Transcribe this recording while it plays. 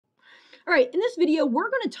All right, in this video,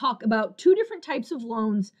 we're going to talk about two different types of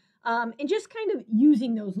loans and just kind of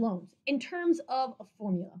using those loans in terms of a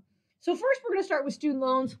formula. So first, we're going to start with student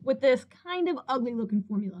loans with this kind of ugly looking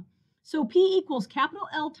formula. So P equals capital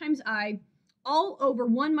L times I all over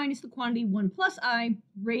 1 minus the quantity 1 plus I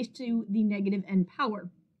raised to the negative n power.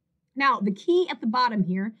 Now, the key at the bottom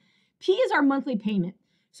here, P is our monthly payment.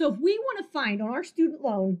 So if we want to find on our student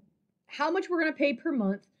loan how much we're going to pay per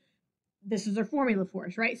month, this is our formula for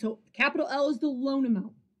us, right? So capital L is the loan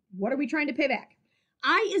amount. What are we trying to pay back?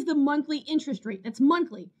 I is the monthly interest rate. That's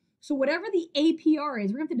monthly. So whatever the APR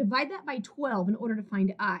is, we're going to have to divide that by 12 in order to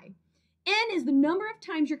find I. N is the number of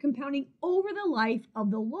times you're compounding over the life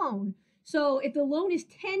of the loan. So if the loan is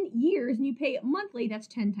 10 years and you pay it monthly, that's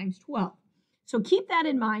 10 times 12. So keep that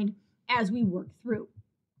in mind as we work through.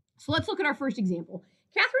 So let's look at our first example.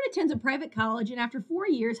 Catherine attends a private college and after 4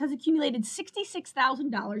 years has accumulated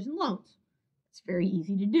 $66,000 in loans. It's very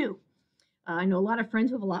easy to do. I know a lot of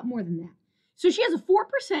friends who have a lot more than that. So she has a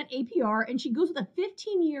 4% APR and she goes with a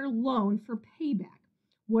 15-year loan for payback.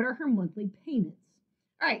 What are her monthly payments?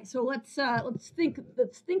 All right, so let's think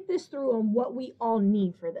this through on what we all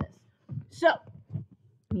need for this. So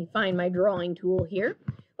let me find my drawing tool here.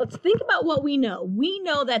 Let's think about what we know. We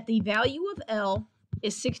know that the value of L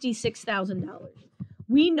is $66,000.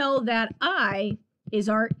 We know that I is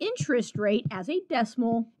our interest rate as a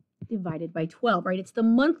decimal divided by 12, right? It's the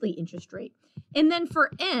monthly interest rate. And then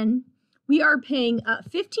for N, we are paying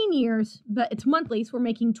 15 years, but it's monthly, so we're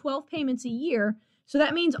making 12 payments a year. So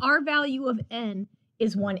that means our value of N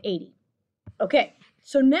is 180. Okay,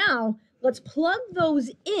 so now let's plug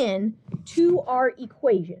those in to our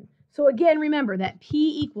equation. So again, remember that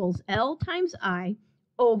P equals L times I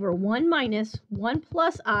over 1 minus 1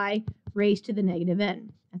 plus I raised to the negative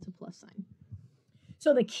n. That's a plus sign.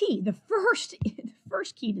 So the first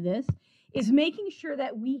key to this is making sure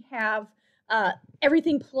that we have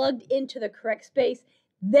everything plugged into the correct space.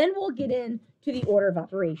 Then we'll get into the order of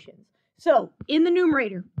operations. So in the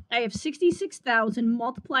numerator, I have 66,000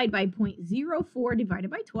 multiplied by 0.04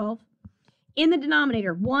 divided by 12. In the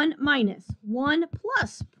denominator, 1 minus 1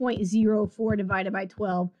 plus 0.04 divided by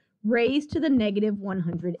 12 raised to the negative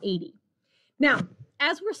 180. Now,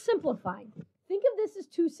 as we're simplifying, think of this as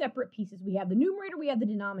two separate pieces. We have the numerator, we have the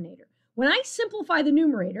denominator. When I simplify the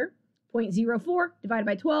numerator, 0.04 divided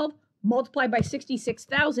by 12, multiplied by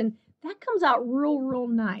 66,000, that comes out real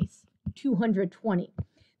nice, 220.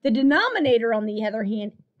 The denominator, on the other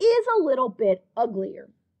hand, is a little bit uglier.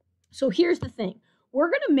 So here's the thing. We're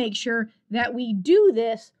going to make sure that we do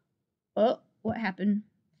this, That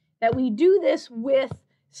we do this with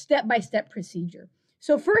step-by-step procedure.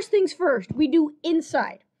 So first things first, we do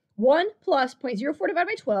inside. 1 plus 0.04 divided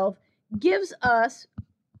by 12 gives us,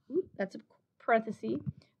 that's a parenthesis,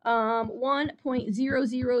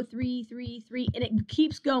 1.00333, and it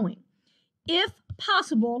keeps going. If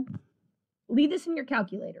possible, leave this in your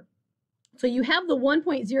calculator. So you have the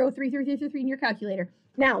 1.03333 in your calculator.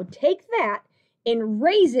 Now take that and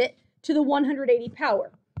raise it to the 180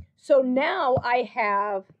 power. So now I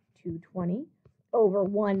have 220 over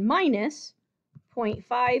 1 minus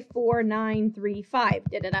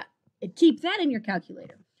 0.54935. Keep that in your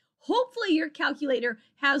calculator. Hopefully your calculator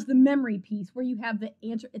has the memory piece where you have the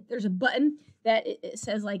answer. There's a button that it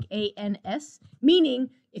says like ANS, meaning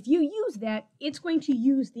if you use that, it's going to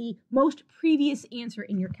use the most previous answer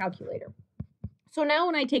in your calculator. So now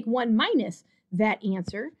when I take 1 minus that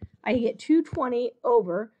answer, I get 220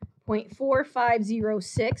 over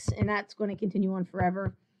 0.4506, and that's going to continue on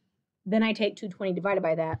forever. Then I take 220 divided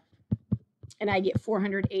by that, and I get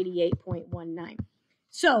 488.19.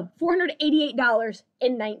 So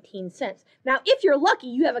 $488.19. Now, if you're lucky,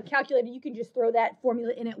 you have a calculator, you can just throw that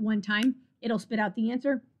formula in at one time. It'll spit out the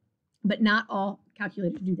answer, but not all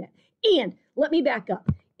calculators do that. And let me back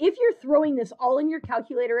up. If you're throwing this all in your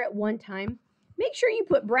calculator at one time, make sure you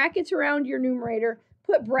put brackets around your numerator,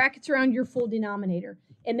 put brackets around your full denominator,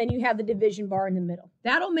 and then you have the division bar in the middle.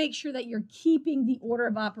 That'll make sure that you're keeping the order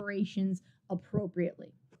of operations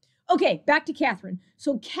appropriately. Okay, back to Catherine.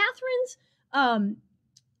 So Catherine's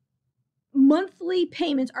monthly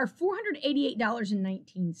payments are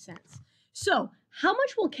 $488.19. So how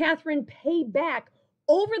much will Catherine pay back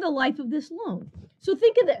over the life of this loan? So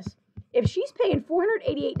think of this. If she's paying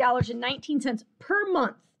 $488.19 per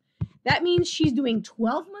month, that means she's doing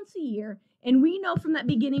 12 months a year, and we know from that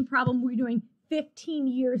beginning problem we're doing 15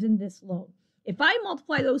 years in this loan. If I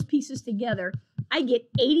multiply those pieces together, I get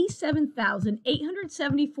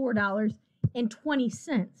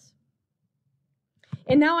 $87,874.20.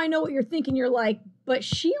 And now I know what you're thinking. You're like, but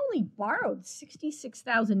she only borrowed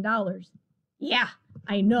 $66,000. Yeah,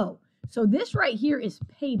 I know. So this right here is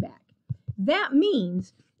payback. That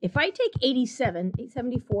means if I take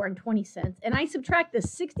 874 and 20 cents and I subtract the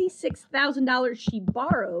 $66,000 she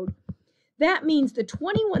borrowed, that means the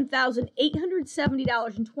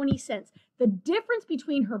 $21,870.20, the difference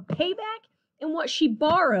between her payback and what she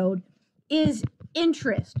borrowed is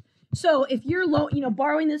interest. So if you're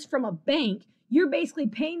borrowing this from a bank, you're basically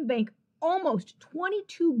paying the bank almost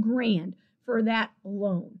 22 grand for that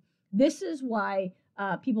loan. This is why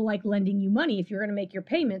people like lending you money if you're going to make your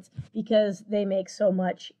payments, because they make so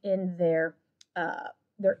much in the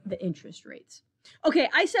interest rates. Okay,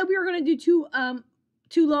 I said we were going to do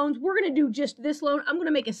two loans. We're going to do just this loan. I'm going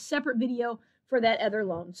to make a separate video for that other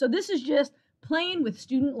loan. So this is just playing with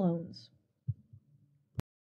student loans.